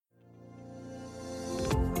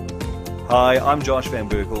Hi, I'm Josh Van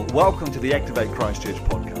Berkel. Welcome to the Activate Christchurch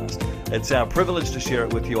podcast. It's our privilege to share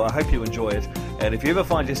it with you. I hope you enjoy it. And if you ever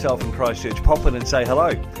find yourself in Christchurch, pop in and say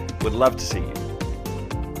hello. We'd love to see you.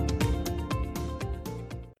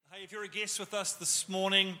 Hey, if you're a guest with us this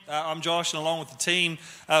morning, I'm Josh, and along with the team,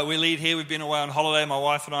 we lead here. We've been away on holiday, my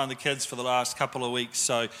wife and I and the kids, for the last couple of weeks.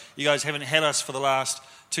 So you guys haven't had us for the last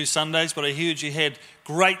 2 Sundays, but I heard you had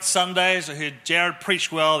great Sundays. I heard Jared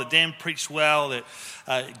preached well, that Dan preached well, that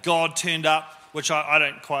God turned up, which I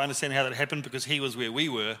don't quite understand how that happened because he was where we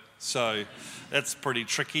were, so that's pretty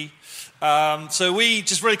tricky. So we,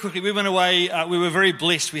 just really quickly, we went away. We were very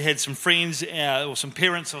blessed. We had some friends, or some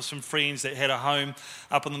parents or some friends that had a home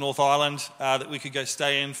up in the North Island that we could go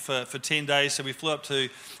stay in for 10 days. So we flew up to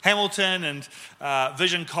Hamilton, and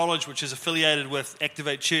Vision College, which is affiliated with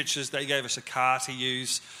Activate Churches, they gave us a car to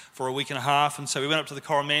use for a week and a half. And so we went up to the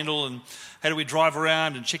Coromandel and had we drive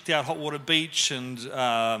around and checked out Hot Water Beach and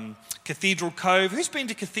Cathedral Cove. Who's been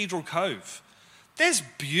to Cathedral Cove? That's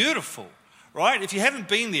beautiful. Right? If you haven't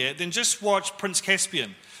been there, then just watch Prince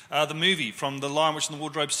Caspian, the movie from the Lion, Witch and the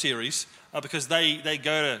Wardrobe series, because they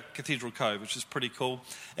go to Cathedral Cove, which is pretty cool.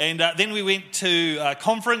 And then we went to a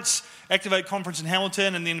conference, Activate Conference in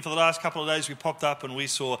Hamilton, and then for the last couple of days we popped up and we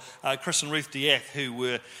saw Chris and Ruth Diath, who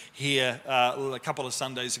were here a couple of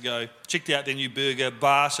Sundays ago. Checked out their new burger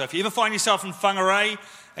bar. So if you ever find yourself in Whangarei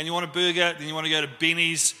and you want a burger, then you want to go to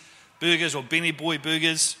Benny's Burgers or Benny Boy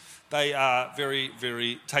Burgers. They are very,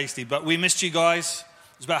 very tasty. But we missed you guys.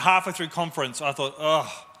 It was about halfway through conference. I thought,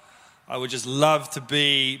 I would just love to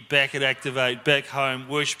be back at Activate, back home,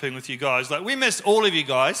 worshipping with you guys. Like, we missed all of you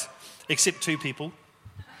guys, except 2 people.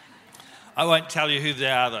 I won't tell you who they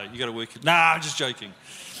are, though. You got to work it. Nah, I'm just joking.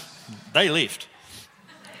 They left.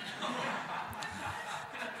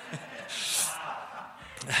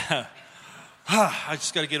 I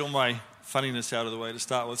just got to get all my funniness out of the way to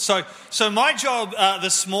start with. So my job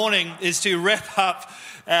this morning is to wrap up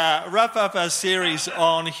our series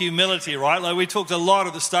on humility, right? Like we talked a lot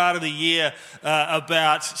at the start of the year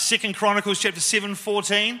about 2 Chronicles chapter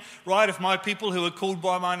 7:14, right? If my people who are called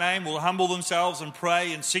by my name will humble themselves and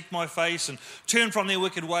pray and seek my face and turn from their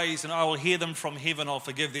wicked ways, and I will hear them from heaven, I'll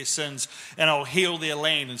forgive their sins and I'll heal their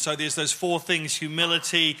land. And so there's those 4 things: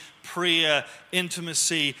 humility, prayer,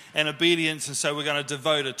 intimacy, and obedience. And so we're going to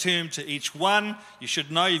devote a term to each one. You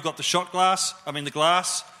should know you've got the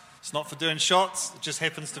glass. It's not for doing shots. It just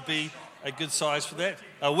happens to be a good size for that.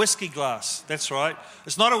 A whiskey glass, that's right.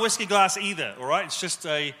 It's not a whiskey glass either, all right? It's just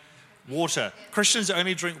a water. Christians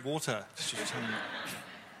only drink water.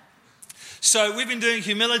 So we've been doing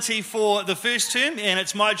humility for the first term, and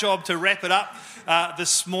it's my job to wrap it up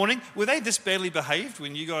this morning. Were they this badly behaved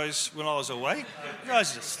when I was away? You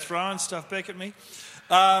guys are just throwing stuff back at me.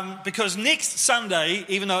 Because next Sunday,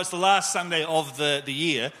 even though it's the last Sunday of the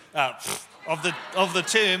year, of the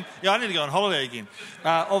term, I need to go on holiday again,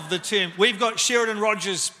 of the term, we've got Sheridan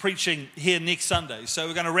Rogers preaching here next Sunday. So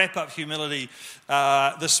we're going to wrap up humility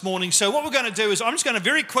this morning. So what we're going to do is I'm just going to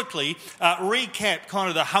very quickly recap kind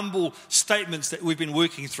of the humble statements that we've been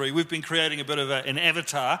working through. We've been creating a bit of an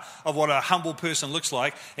avatar of what a humble person looks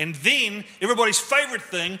like. And then everybody's favorite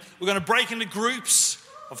thing, we're going to break into groups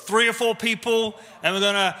of 3 or 4 people, and we're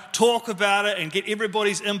going to talk about it and get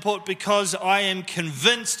everybody's input, because I am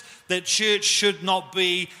convinced that church should not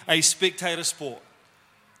be a spectator sport,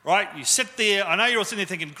 right? You sit there, I know you're all sitting there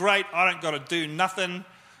thinking, great, I don't got to do nothing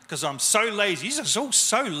because I'm so lazy. You're just all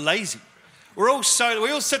so lazy. We all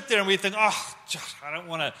sit there and we think, I don't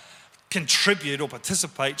want to contribute or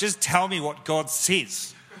participate. Just tell me what God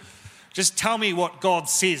says. Just tell me what God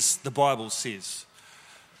says the Bible says.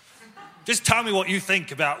 Just tell me what you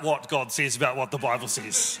think about what God says about what the Bible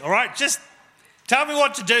says, all right? Just tell me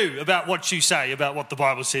what to do about what you say about what the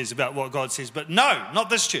Bible says about what God says. But no,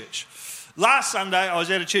 not this church. Last Sunday, I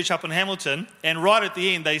was at a church up in Hamilton, and right at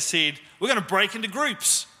the end, they said, we're going to break into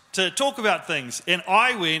groups to talk about things. And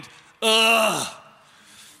I went, ugh,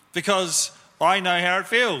 because I know how it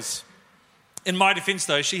feels. In my defense,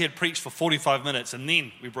 though, she had preached for 45 minutes, and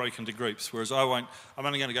then we broke into groups, whereas I won't. I'm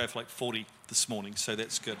only going to go for like 40 this morning, so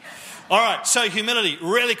that's good. All right, so humility,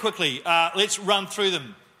 really quickly, let's run through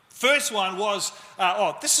them. First one was,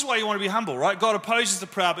 this is why you want to be humble, right? God opposes the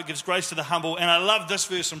proud but gives grace to the humble. And I love this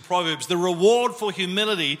verse in Proverbs. The reward for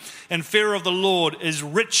humility and fear of the Lord is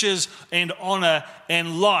riches and honor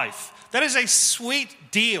and life. That is a sweet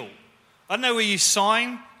deal. I don't know where you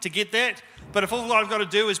sign to get that, But if all I've got to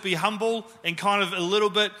do is be humble and kind of a little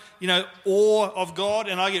bit, awe of God,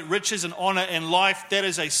 and I get riches and honor and life, that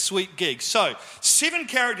is a sweet gig. So, 7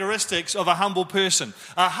 characteristics of a humble person.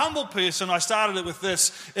 A humble person, I started it with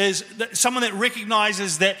this, is someone that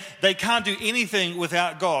recognizes that they can't do anything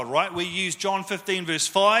without God, right? We use John 15 verse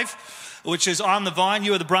 5. Which is, I'm the vine,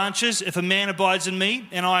 you are the branches. If a man abides in me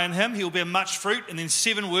and I in him, he will bear much fruit. And then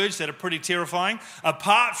 7 words that are pretty terrifying.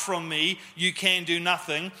 Apart from me, you can do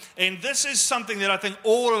nothing. And this is something that I think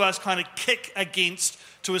all of us kind of kick against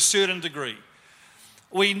to a certain degree.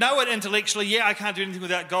 We know it intellectually, I can't do anything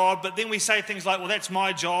without God, but then we say things like, well, that's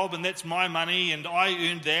my job and that's my money and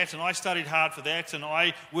I earned that and I studied hard for that and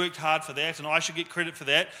I worked hard for that and I should get credit for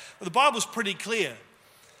that. Well, the Bible's pretty clear.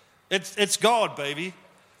 It's God, baby.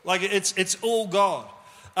 Like, it's all God.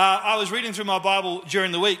 I was reading through my Bible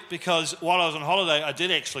during the week because while I was on holiday, I did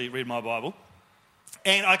actually read my Bible.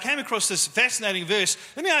 And I came across this fascinating verse.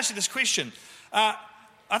 Let me ask you this question.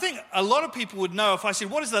 I think a lot of people would know if I said,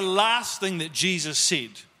 what is the last thing that Jesus said?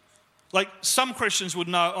 Like, some Christians would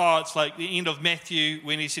know, it's like the end of Matthew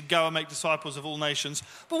when he said, go and make disciples of all nations.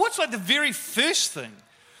 But what's like the very first thing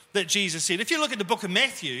that Jesus said? If you look at the book of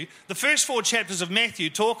Matthew, the first 4 chapters of Matthew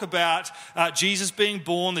talk about Jesus being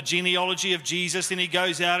born, the genealogy of Jesus. Then he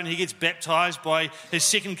goes out and he gets baptized by his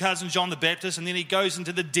second cousin, John the Baptist. And then he goes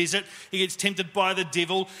into the desert. He gets tempted by the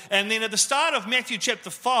devil. And then at the start of Matthew chapter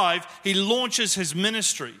 5, he launches his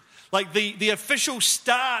ministry. Like the official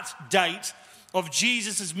start date of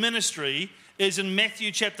Jesus' ministry is in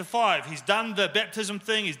Matthew chapter 5. He's done the baptism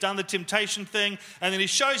thing, he's done the temptation thing, and then he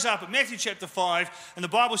shows up at Matthew chapter 5, and the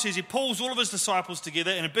Bible says he pulls all of his disciples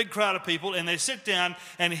together in a big crowd of people, and they sit down,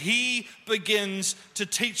 and he begins to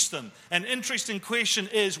teach them. An interesting question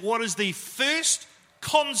is, what is the first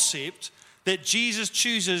concept that Jesus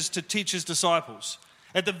chooses to teach his disciples?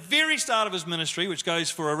 At the very start of his ministry, which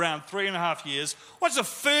goes for around 3.5 years, what's the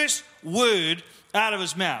first word out of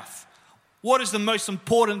his mouth? What is the most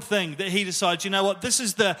important thing that he decides, this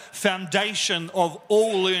is the foundation of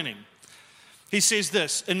all learning? He says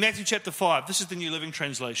this in Matthew chapter 5. This is the New Living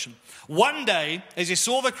Translation. One day, as he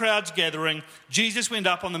saw the crowds gathering, Jesus went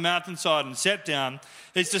up on the mountainside and sat down.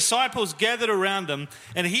 His disciples gathered around him,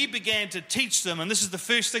 and he began to teach them, and this is the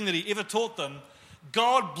first thing that he ever taught them.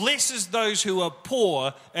 God blesses those who are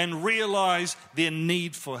poor and realize their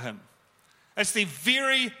need for him. That's the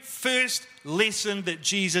very first lesson that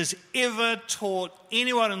Jesus ever taught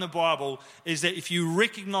anyone in the Bible, is that if you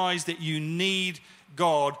recognize that you need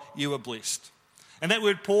God, you are blessed. And that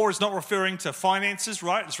word poor is not referring to finances,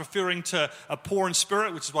 right? It's referring to a poor in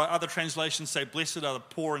spirit, which is why other translations say blessed are the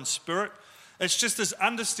poor in spirit. It's just this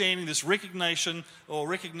understanding, this recognition,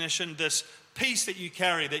 this peace that you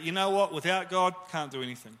carry that, without God, can't do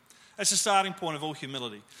anything. That's the starting point of all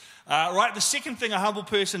humility. Right? The second thing a humble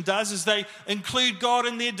person does is they include God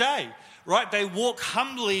in their day. Right? They walk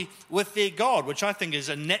humbly with their God, which I think is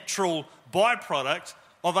a natural byproduct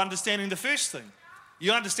of understanding the first thing.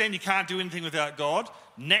 You understand you can't do anything without God.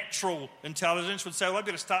 Natural intelligence would say, well, I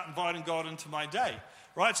better start inviting God into my day.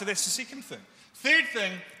 Right? So that's the second thing. Third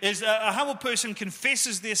thing is a humble person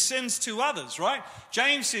confesses their sins to others, right?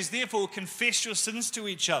 James says, therefore, confess your sins to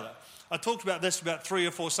each other. I talked about this about 3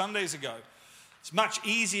 or 4 Sundays ago. It's much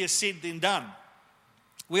easier said than done.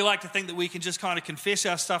 We like to think that we can just kind of confess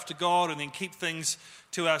our stuff to God and then keep things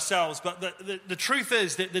to ourselves. But the truth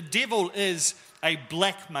is that the devil is a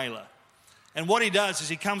blackmailer. And what he does is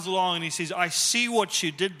he comes along and he says, I see what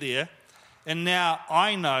you did there, and now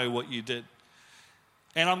I know what you did.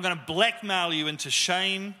 And I'm going to blackmail you into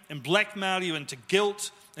shame and blackmail you into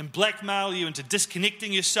guilt and blackmail you into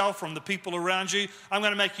disconnecting yourself from the people around you. I'm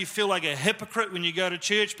going to make you feel like a hypocrite when you go to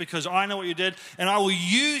church because I know what you did, and I will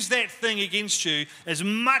use that thing against you as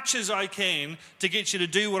much as I can to get you to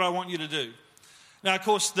do what I want you to do. Now, of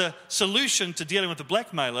course, the solution to dealing with the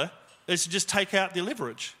blackmailer is to just take out the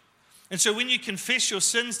leverage. And so when you confess your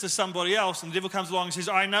sins to somebody else and the devil comes along and says,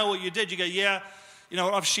 I know what you did, you go, yeah, you know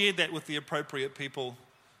what, I've shared that with the appropriate people.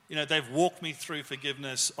 You know, they've walked me through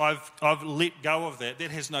forgiveness. I've let go of that.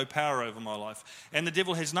 That has no power over my life. And the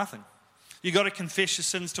devil has nothing. You've got to confess your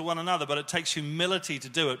sins to one another, but it takes humility to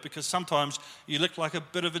do it because sometimes you look like a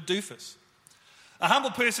bit of a doofus. A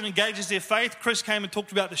humble person engages their faith. Chris came and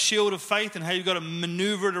talked about the shield of faith and how you've got to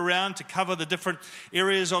maneuver it around to cover the different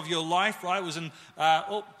areas of your life, right? It was in,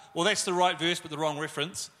 well, that's the right verse, but the wrong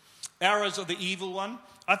reference. Arrows of the evil one.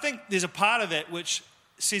 I think there's a part of that which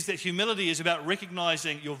says that humility is about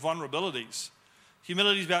recognizing your vulnerabilities.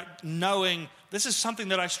 Humility is about knowing this is something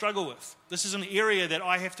that I struggle with. This is an area that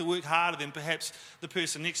I have to work harder than perhaps the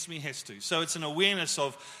person next to me has to. So it's an awareness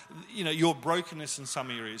of, you know, your brokenness in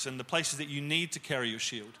some areas and the places that you need to carry your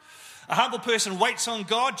shield. A humble person waits on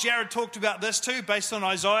God. Jared talked about this too, based on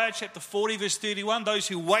Isaiah chapter 40, verse 31. Those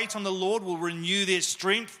who wait on the Lord will renew their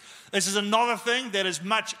strength. This is another thing that is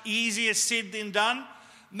much easier said than done.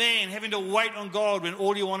 Man, having to wait on God when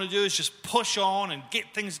all you want to do is just push on and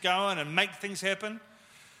get things going and make things happen,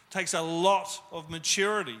 takes a lot of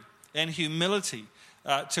maturity and humility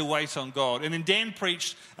to wait on God. And then Dan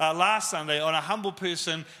preached last Sunday on a humble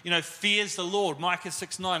person, fears the Lord. Micah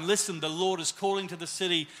 6:9, listen, the Lord is calling to the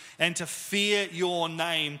city, and to fear your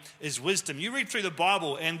name is wisdom. You read through the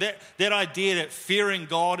Bible, and that idea that fearing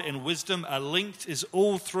God and wisdom are linked is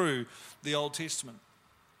all through the Old Testament.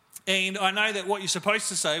 And I know that what you're supposed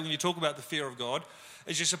to say when you talk about the fear of God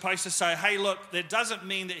is you're supposed to say, hey, look, that doesn't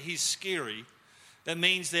mean that he's scary. That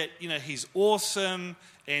means that, he's awesome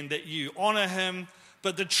and that you honor him.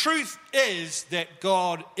 But the truth is that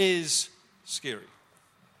God is scary.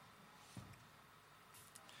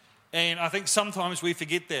 And I think sometimes we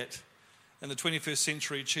forget that in the 21st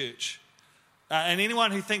century church. And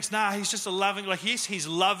anyone who thinks, he's just a loving, yes, he's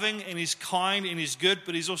loving and he's kind and he's good,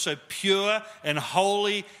 but he's also pure and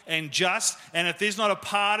holy and just. And if there's not a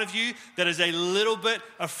part of you that is a little bit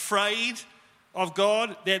afraid of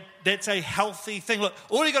God, that's a healthy thing. Look,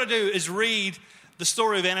 all you got to do is read the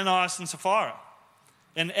story of Ananias and Sapphira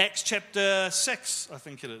in Acts chapter 6, I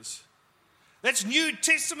think it is. That's New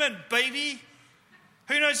Testament, baby.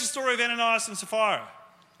 Who knows the story of Ananias and Sapphira?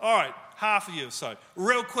 All right, half of you or so.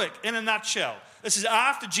 Real quick, in a nutshell. This is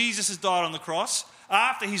after Jesus has died on the cross,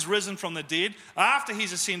 after he's risen from the dead, after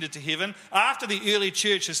he's ascended to heaven, after the early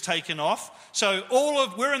church has taken off. So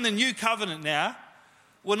we're in the new covenant now.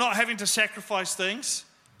 We're not having to sacrifice things.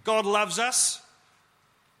 God loves us.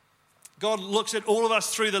 God looks at all of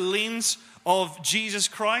us through the lens of Jesus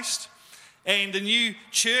Christ. And the new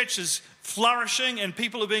church is flourishing and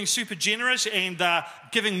people are being super generous and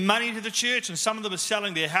giving money to the church, and some of them are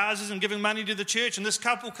selling their houses and giving money to the church. And this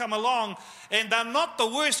couple come along and they're not the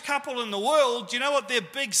worst couple in the world. Do you know what their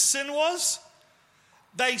big sin was?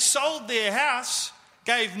 They sold their house,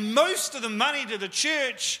 gave most of the money to the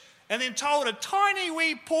church, and then told a tiny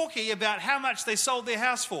wee porky about how much they sold their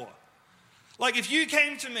house for. Like if you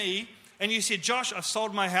came to me and you said, Josh, I've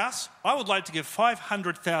sold my house, I would like to give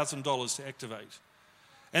 $500,000 to Activate.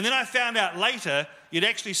 And then I found out later you'd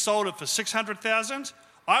actually sold it for $600,000.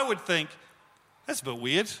 I would think, that's a bit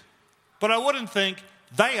weird. But I wouldn't think,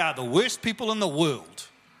 they are the worst people in the world.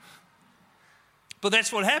 But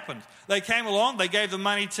that's what happened. They came along, they gave the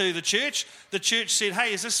money to the church. The church said,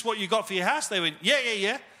 hey, is this what you got for your house? They went,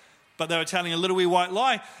 yeah. But they were telling a little wee white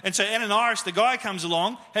lie. And so Ananias, the guy, comes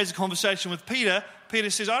along, has a conversation with Peter. Peter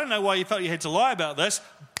says, I don't know why you felt you had to lie about this.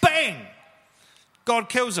 Bang! God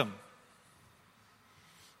kills him.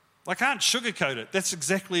 I can't sugarcoat it. That's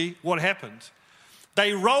exactly what happened.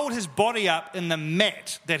 They rolled his body up in the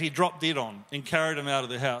mat that he dropped dead on and carried him out of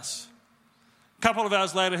the house. A couple of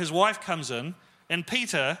hours later, his wife comes in, and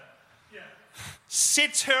Peter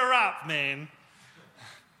sets her up, man.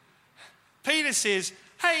 Peter says,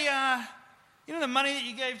 hey, you know the money that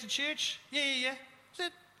you gave to church? Yeah.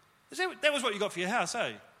 That was what you got for your house,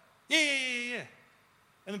 eh? Yeah.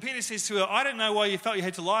 And then Peter says to her, I don't know why you felt you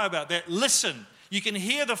had to lie about that. Listen, you can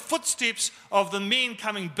hear the footsteps of the men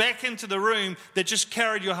coming back into the room that just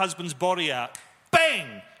carried your husband's body out.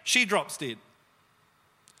 Bang! She drops dead.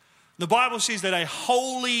 The Bible says that a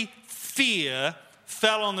holy fear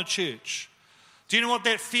fell on the church. Do you know what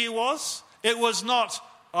that fear was? It was not,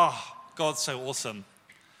 oh, God's so awesome.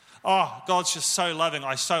 Oh, God's just so loving.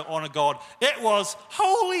 I so honor God. It was,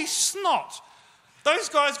 holy snot. Those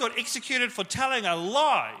guys got executed for telling a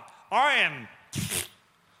lie.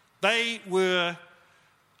 They were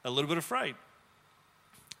a little bit afraid.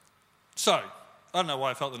 So, I don't know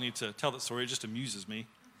why I felt the need to tell that story. It just amuses me.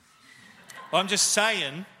 I'm just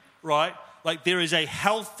saying, right, like there is a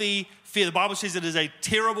healthy fear. The Bible says it is a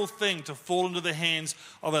terrible thing to fall into the hands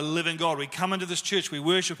of a living God. We come into this church, we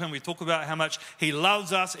worship him, we talk about how much he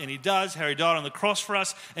loves us, and he does, how he died on the cross for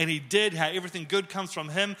us, and he did, how everything good comes from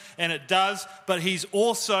him, and it does, but he's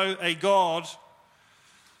also a God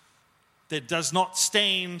that does not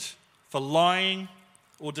stand for lying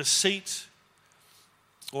or deceit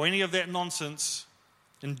or any of that nonsense.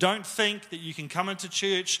 And don't think that you can come into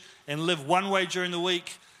church and live one way during the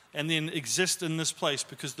week and then exist in this place,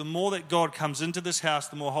 because the more that God comes into this house,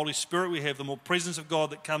 the more Holy Spirit we have, the more presence of God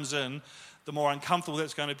that comes in, the more uncomfortable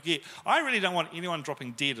that's going to get. I really don't want anyone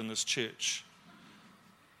dropping dead in this church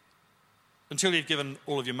until you've given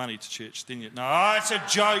all of your money to church. Then no, it's a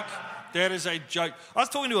joke. That is a joke. I was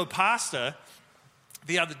talking to a pastor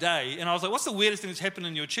the other day, and I was like, what's the weirdest thing that's happened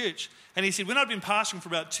in your church? And he said, when I'd been pastoring for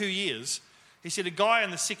about 2 years, He said, a guy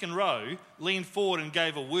in the second row leaned forward and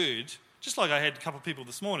gave a word, just like I had a couple of people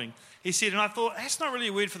this morning. He said, and I thought, that's not really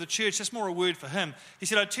a word for the church, that's more a word for him. He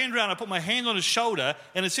said, I turned around, I put my hand on his shoulder,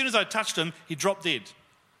 and as soon as I touched him, he dropped dead.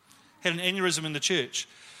 Had an aneurysm in the church.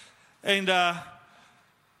 And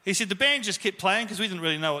he said, the band just kept playing because we didn't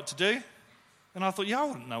really know what to do. And I thought, I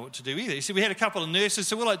wouldn't know what to do either. He said, we had a couple of nurses,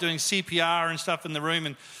 so we're like doing CPR and stuff in the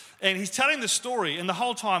room. And he's telling the story, and the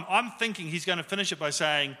whole time I'm thinking he's going to finish it by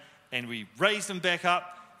saying, and we raised him back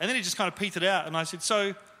up. And then he just kind of petered out. And I said,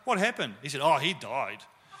 so what happened? He said, he died.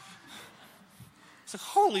 It's like,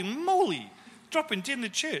 holy moly, dropping dead in the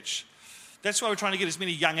church. That's why we're trying to get as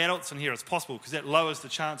many young adults in here as possible, because that lowers the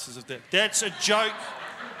chances of that. That's a joke.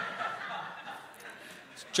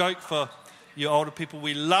 It's a joke for you older people.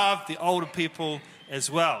 We love the older people as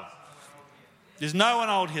well. There's no one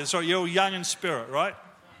old here. Sorry, you're all young in spirit, right?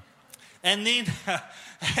 And then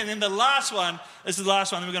the last one, this is the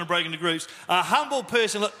last one, then we're going to break into groups. A humble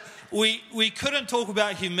person. Look, we couldn't talk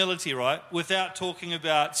about humility, right, without talking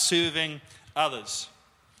about serving others.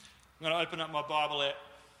 I'm going to open up my Bible app.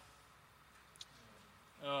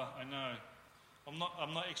 Oh, I know. I'm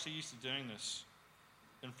not actually used to doing this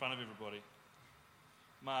in front of everybody.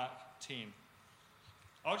 Mark 10.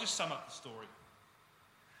 I'll just sum up the story,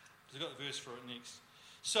 because I've got the verse for it next.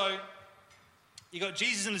 So, you got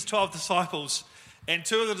Jesus and his 12 disciples, and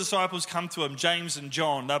two of the disciples come to him, James and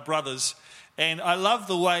John, they're brothers. And I love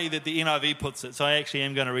the way that the NIV puts it, so I actually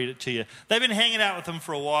am going to read it to you. They've been hanging out with him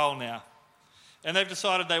for a while now, and they've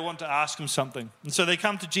decided they want to ask him something. And so they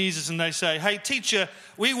come to Jesus and they say, hey, teacher,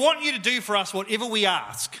 we want you to do for us whatever we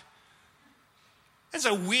ask. That's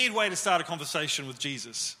a weird way to start a conversation with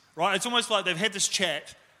Jesus, right? It's almost like they've had this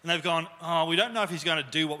chat, and they've gone, we don't know if he's going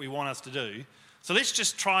to do what we want us to do, so let's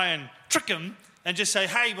just try and trick him and just say,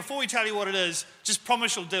 hey, before we tell you what it is, just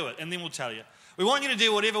promise you'll do it, and then we'll tell you. We want you to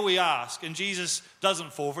do whatever we ask. And Jesus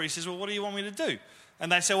doesn't fall for it. He says, well, what do you want me to do?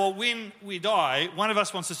 And they say, well, when we die, one of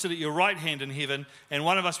us wants to sit at your right hand in heaven, and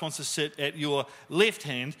one of us wants to sit at your left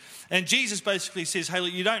hand. And Jesus basically says, hey,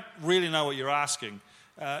 look, you don't really know what you're asking.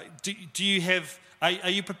 Do you have, are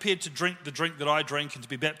you prepared to drink the drink that I drink and to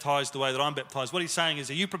be baptized the way that I'm baptized? What he's saying is,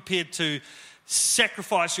 are you prepared to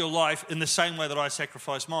sacrifice your life in the same way that I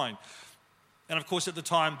sacrifice mine? And of course, at the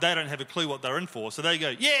time, they don't have a clue what they're in for. So they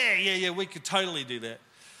go, yeah, we could totally do that.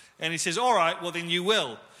 And he says, all right, well, then you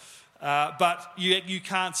will. But you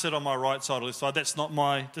can't sit on my right side or left side. That's not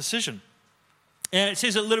my decision. And it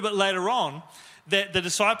says a little bit later on that the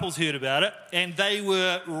disciples heard about it, and they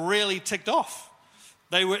were really ticked off.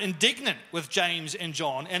 They were indignant with James and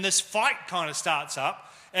John, and this fight kind of starts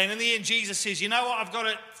up. And in the end, Jesus says, you know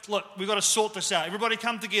what, we've got to sort this out. Everybody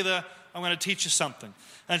come together. I'm going to teach you something.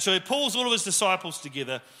 And so he pulls all of his disciples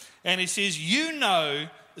together, and he says,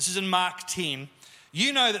 this is in Mark 10,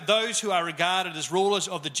 you know that those who are regarded as rulers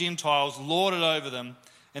of the Gentiles lord it over them,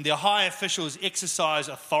 and their high officials exercise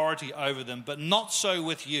authority over them, but not so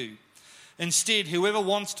with you. Instead, whoever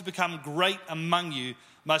wants to become great among you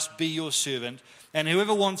must be your servant, and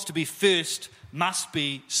whoever wants to be first must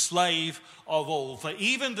be slave of all. For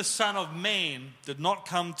even the Son of Man did not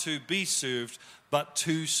come to be served, but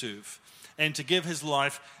to serve, and to give his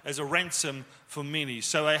life as a ransom for many.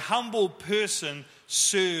 So a humble person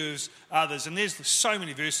serves others. And there's so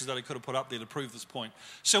many verses that I could have put up there to prove this point.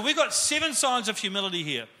 So we've got 7 signs of humility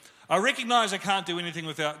here. I recognize I can't do anything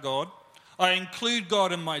without God. I include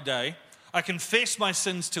God in my day. I confess my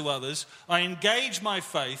sins to others. I engage my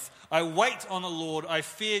faith. I wait on the Lord. I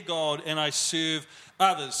fear God, and I serve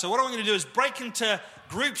others. So what I'm going to do is break into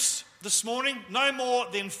groups this morning. No more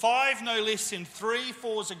than 5, no less than 3.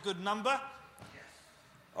 4 is a good number.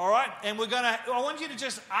 All right, and I want you to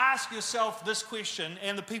just ask yourself this question,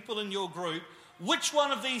 and the people in your group, which one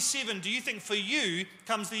of these 7 do you think for you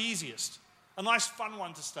comes the easiest? A nice fun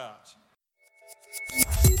one to start.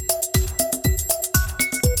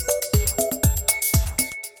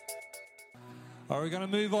 All right, we're going to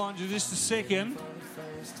move on to just a second.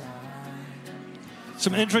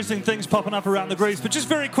 Some interesting things popping up around the groups, but just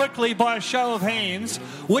very quickly, by a show of hands,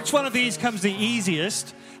 which one of these comes the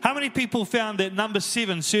easiest? How many people found that number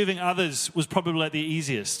 7, serving others, was probably the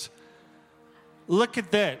easiest? Look at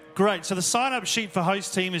that. Great. So the sign-up sheet for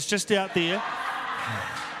host team is just out there.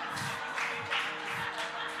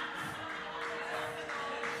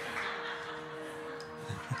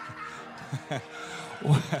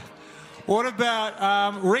 What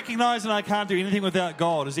about recognizing I can't do anything without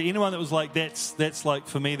God? Is there anyone that was like, that's like,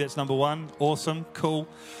 for me, that's number 1? Awesome, cool.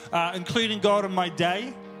 Including God in my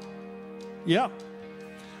day? Yeah.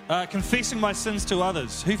 Confessing my sins to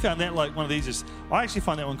others. Who found that like one of the easiest? I actually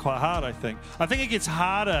find that one quite hard, I think. I think it gets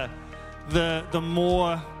harder the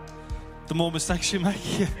more the more mistakes you make.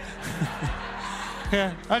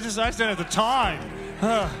 Yeah, I just don't have the time.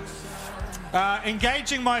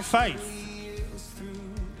 Engaging my faith.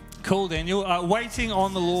 Cool, Daniel. Waiting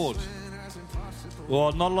on the Lord.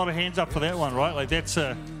 Well, not a lot of hands up for that one, right? Like that's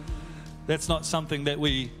not something that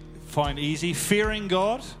we find easy. Fearing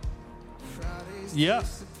God. Yeah.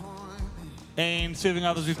 And serving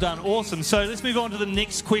others we've done. Awesome. So let's move on to the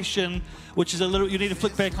next question, which is you need to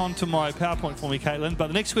flick back onto my PowerPoint for me, Caitlin. But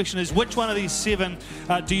the next question is, which one of these 7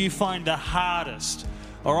 do you find the hardest?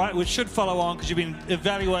 All right, which should follow on because you've been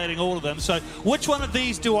evaluating all of them. So which one of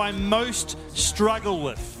these do I most struggle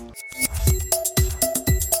with?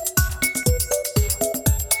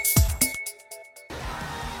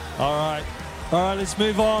 All right, let's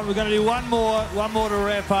move on. We're going to do one more to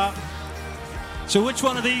wrap up. So which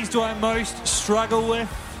one of these do I most struggle with?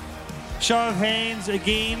 Show of hands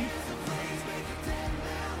again.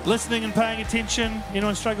 Listening and paying attention.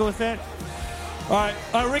 Anyone struggle with that? All right,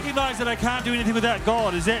 I recognize that I can't do anything without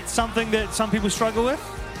God. Is that something that some people struggle with?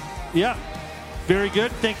 Yeah, very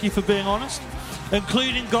good. Thank you for being honest.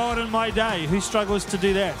 Including God in my day. Who struggles to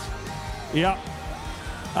do that? Yeah.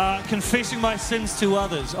 Confessing my sins to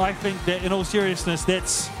others. I think that in all seriousness,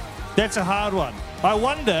 that's a hard one. I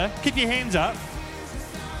wonder, keep your hands up,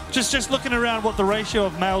 just looking around what the ratio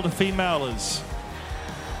of male to female is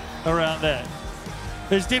around that.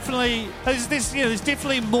 There's definitely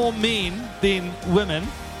more men than women,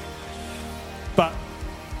 but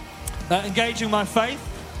engaging my faith,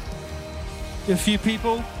 a few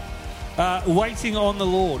people. Waiting on the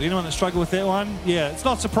Lord. Anyone that struggle with that one? Yeah, it's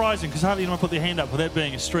not surprising because hardly anyone put their hand up with that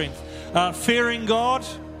being a strength. Fearing God.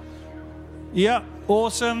 Yeah,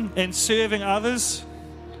 awesome. And serving others.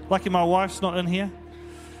 Lucky my wife's not in here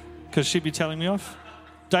because she'd be telling me off.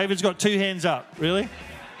 David's got 2 hands up. Really?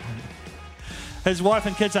 His wife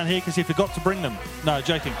and kids aren't here because he forgot to bring them. No,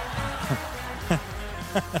 joking.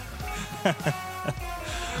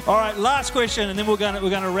 All right, last question, and then we're going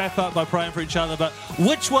to wrap up by praying for each other. But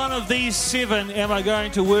which one of these 7 am I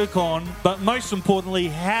going to work on? But most importantly,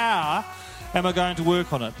 how am I going to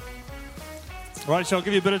work on it? All right, so I'll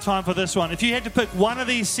give you a bit of time for this one. If you had to pick one of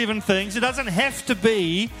these 7 things, it doesn't have to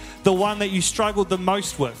be the one that you struggled the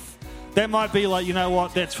most with. That might be like, you know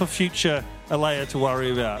what, that's for future Alea to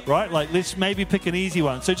worry about, right? Like, let's maybe pick an easy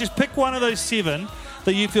one. So just pick one of those 7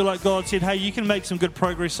 that you feel like God said, hey, you can make some good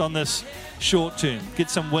progress on this short term. Get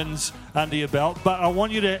some wins under your belt. But I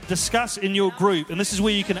want you to discuss in your group, and this is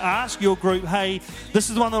where you can ask your group, hey, this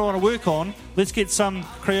is the one that I want to work on. Let's get some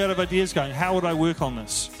creative ideas going. How would I work on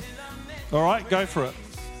this? All right, go for it.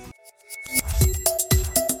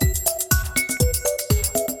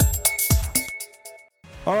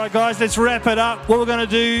 All right, guys, let's wrap it up. What we're going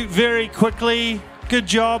to do very quickly. Good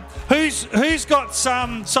job. Who's got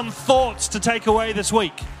some thoughts to take away this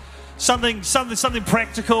week? Something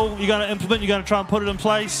practical you're going to implement. You're going to try and put it in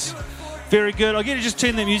place. Very good. I'll get you to just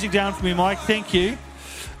turn the music down for me, Mike. Thank you.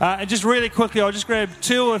 And just really quickly, I'll just grab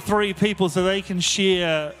 2 or 3 people so they can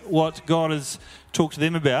share what God has talked to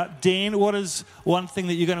them about. Dan, what is one thing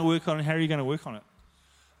that you're going to work on, and how are you going to work on it?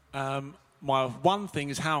 My one thing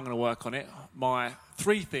is how I'm going to work on it. My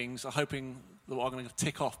 3 things are hoping that I'm going to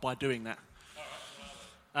tick off by doing that.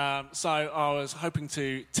 So I was hoping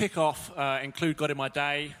to tick off, include God in my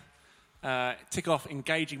day, tick off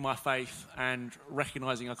engaging my faith and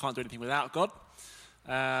recognising I can't do anything without God.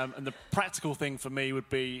 And the practical thing for me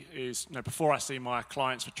is before I see my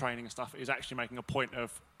clients for training and stuff, is actually making a point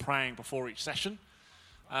of praying before each session.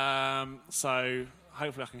 So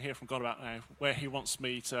hopefully I can hear from God about where He wants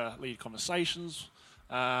me to lead conversations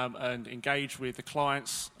and engage with the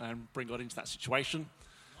clients and bring God into that situation.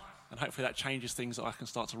 And hopefully that changes things that I can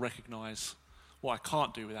start to recognise what I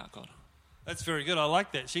can't do without God. That's very good. I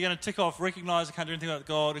like that. So you're going to tick off, recognise I can't do anything without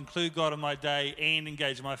God, include God in my day, and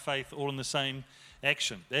engage my faith all in the same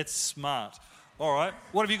action. That's smart. All right.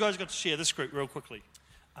 What have you guys got to share this group real quickly?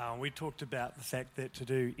 We talked about the fact that to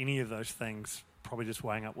do any of those things, probably just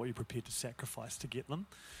weighing up what you're prepared to sacrifice to get them.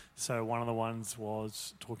 So one of the ones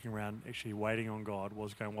was talking around actually waiting on God,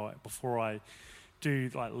 was going, well, before I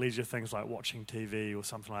do like leisure things like watching TV or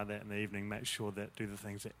something like that in the evening, make sure that do the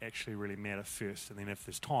things that actually really matter first, and then if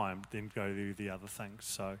there's time, then go do the other things.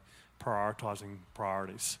 So prioritising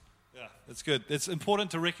priorities. Yeah, that's good. It's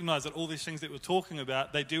important to recognise that all these things that we're talking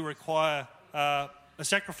about, they do require a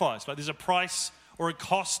sacrifice. Like there's a price or a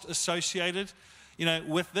cost associated,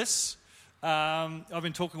 with this. I've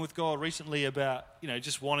been talking with God recently about,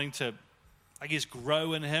 just wanting to,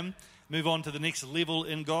 grow in Him, move on to the next level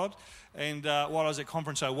in God. And while I was at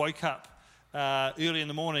conference, I woke up early in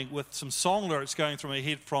the morning with some song lyrics going through my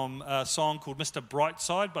head from a song called Mr.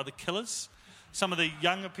 Brightside by The Killers. Some of the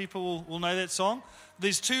younger people will know that song.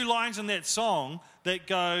 There's 2 lines in that song that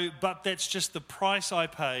go, but that's just the price I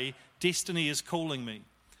pay, destiny is calling me.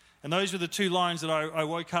 And those were the 2 lines that I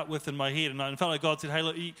woke up with in my head, and I felt like God said, hey,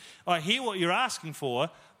 look, I hear what you're asking for,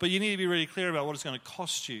 but you need to be really clear about what it's going to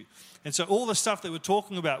cost you. And so all the stuff that we're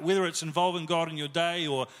talking about, whether it's involving God in your day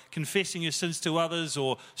or confessing your sins to others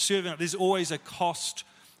or serving, there's always a cost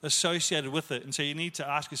associated with it. And so you need to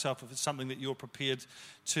ask yourself if it's something that you're prepared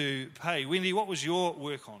to pay. Wendy, what was your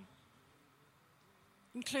work on?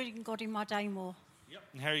 Including God in my day more. Yep.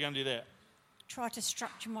 And how are you going to do that? Try to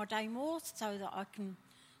structure my day more so that I can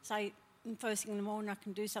say first thing in the morning I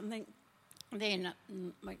can do something. Then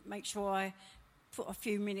make sure I put a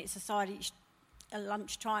few minutes aside each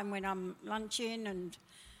lunchtime when I'm lunching and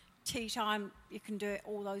tea time. You can do it,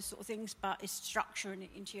 all those sort of things, but it's structuring it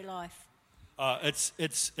into your life.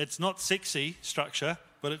 It's not sexy structure,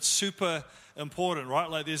 but it's super important, right?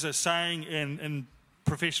 Like there's a saying in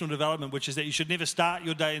professional development, which is that you should never start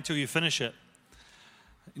your day until you finish it.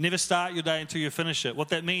 Never start your day until you finish it. What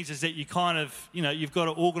that means is that you kind of, you've got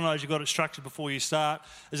to organise, you've got it structured before you start.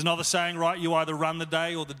 There's another saying, right? You either run the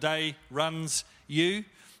day or the day runs you.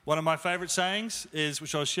 One of my favourite sayings is,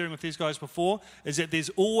 which I was sharing with these guys before, is that there's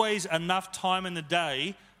always enough time in the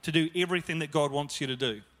day to do everything that God wants you to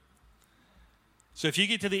do. So if you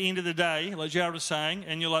get to the end of the day, like Jared was saying,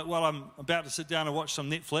 and you're like, well, I'm about to sit down and watch some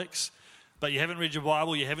Netflix, but you haven't read your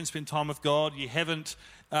Bible, you haven't spent time with God, you haven't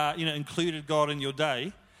included God in your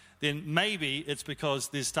day, then maybe it's because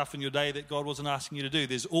there's stuff in your day that God wasn't asking you to do.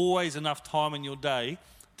 There's always enough time in your day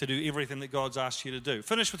to do everything that God's asked you to do.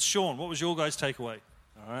 Finish with Sean. What was your guys' takeaway?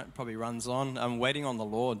 All right, probably runs on. I'm waiting on the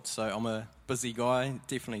Lord, so I'm a busy guy,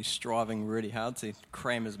 definitely striving really hard to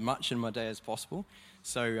cram as much in my day as possible.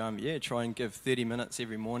 So, try and give 30 minutes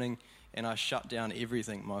every morning, and I shut down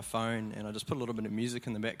everything, my phone, and I just put a little bit of music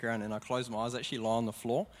in the background, and I close my eyes, actually lie on the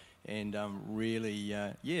floor, and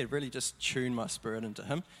really just tune my spirit into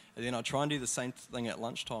Him. And then I try and do the same thing at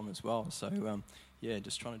lunchtime as well. So,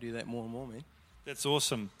 just trying to do that more and more, man. That's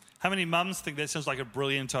awesome. How many mums think that sounds like a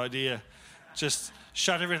brilliant idea? Just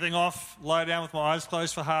shut everything off, lie down with my eyes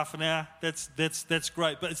closed for half an hour. That's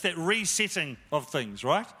great. But it's that resetting of things,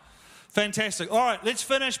 right? Fantastic. All right, let's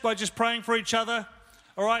finish by just praying for each other.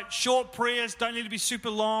 All right, short prayers, don't need to be super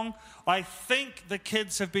long. I think the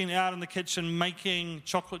kids have been out in the kitchen making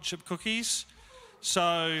chocolate chip cookies.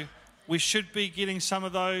 So we should be getting some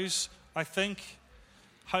of those, I think,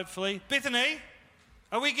 hopefully. Bethany,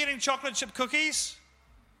 are we getting chocolate chip cookies?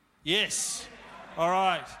 Yes. All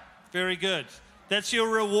right. Very good. That's your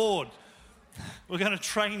reward. We're going to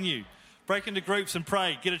train you. Break into groups and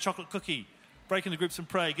pray. Get a chocolate cookie. Break into groups and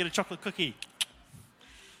pray. Get a chocolate cookie.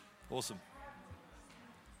 Awesome.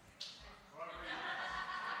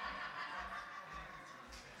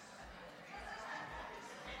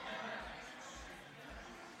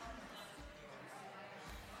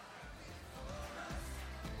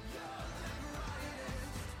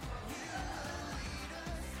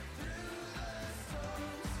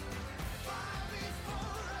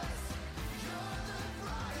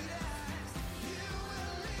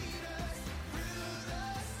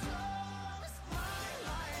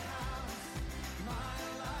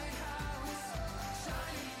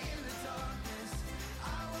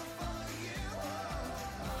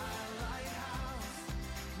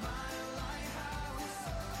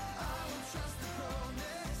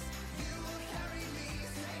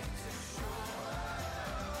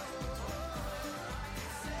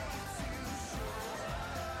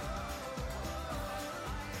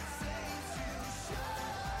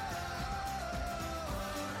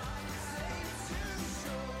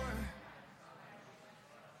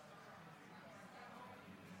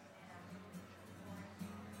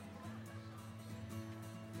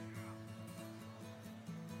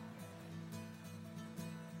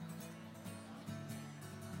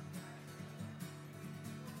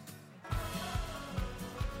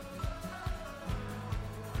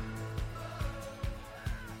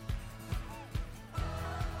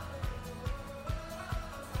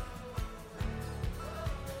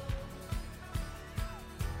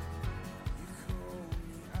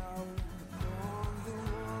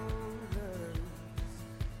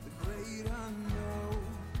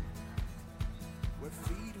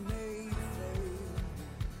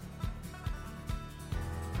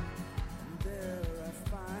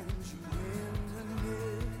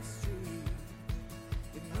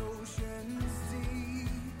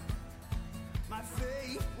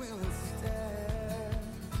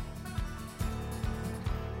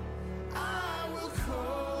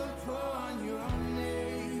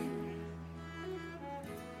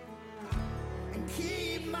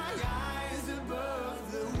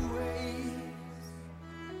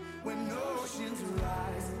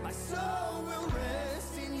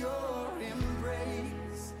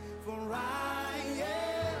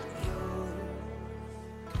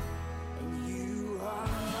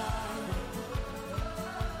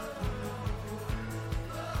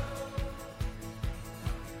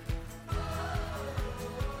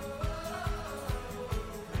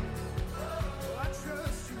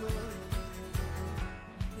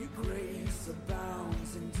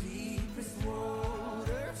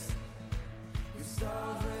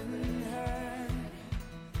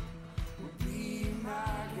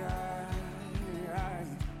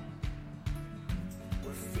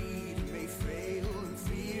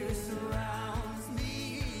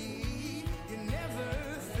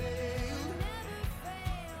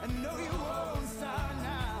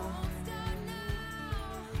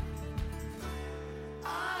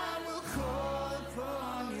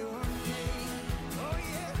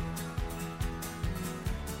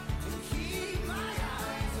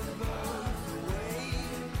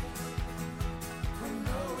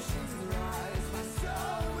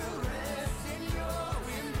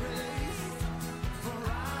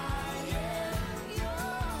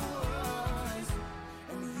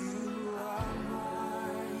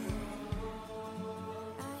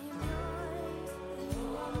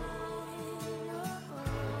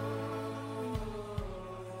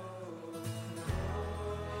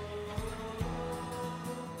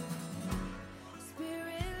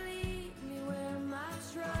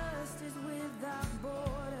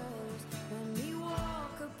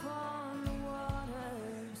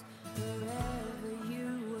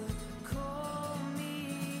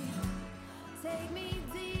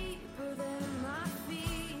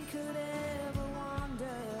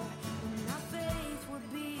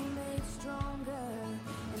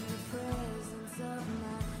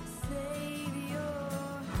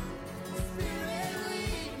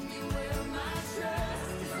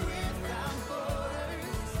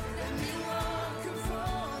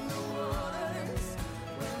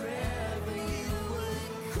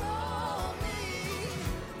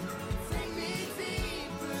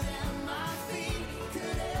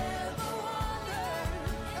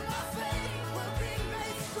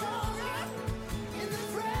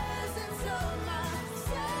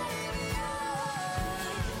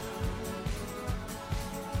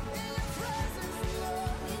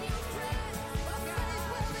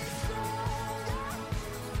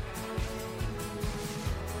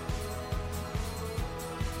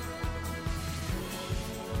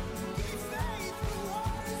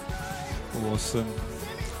 Awesome.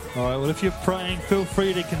 All right, well, if you're praying, feel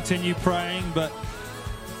free to continue praying, but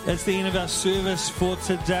that's the end of our service for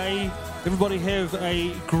today. Everybody have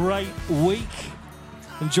a great week.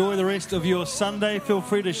 Enjoy the rest of your Sunday. Feel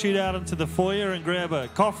free to shoot out into the foyer and grab a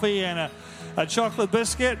coffee and a chocolate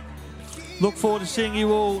biscuit. Look forward to seeing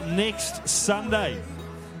you all next Sunday.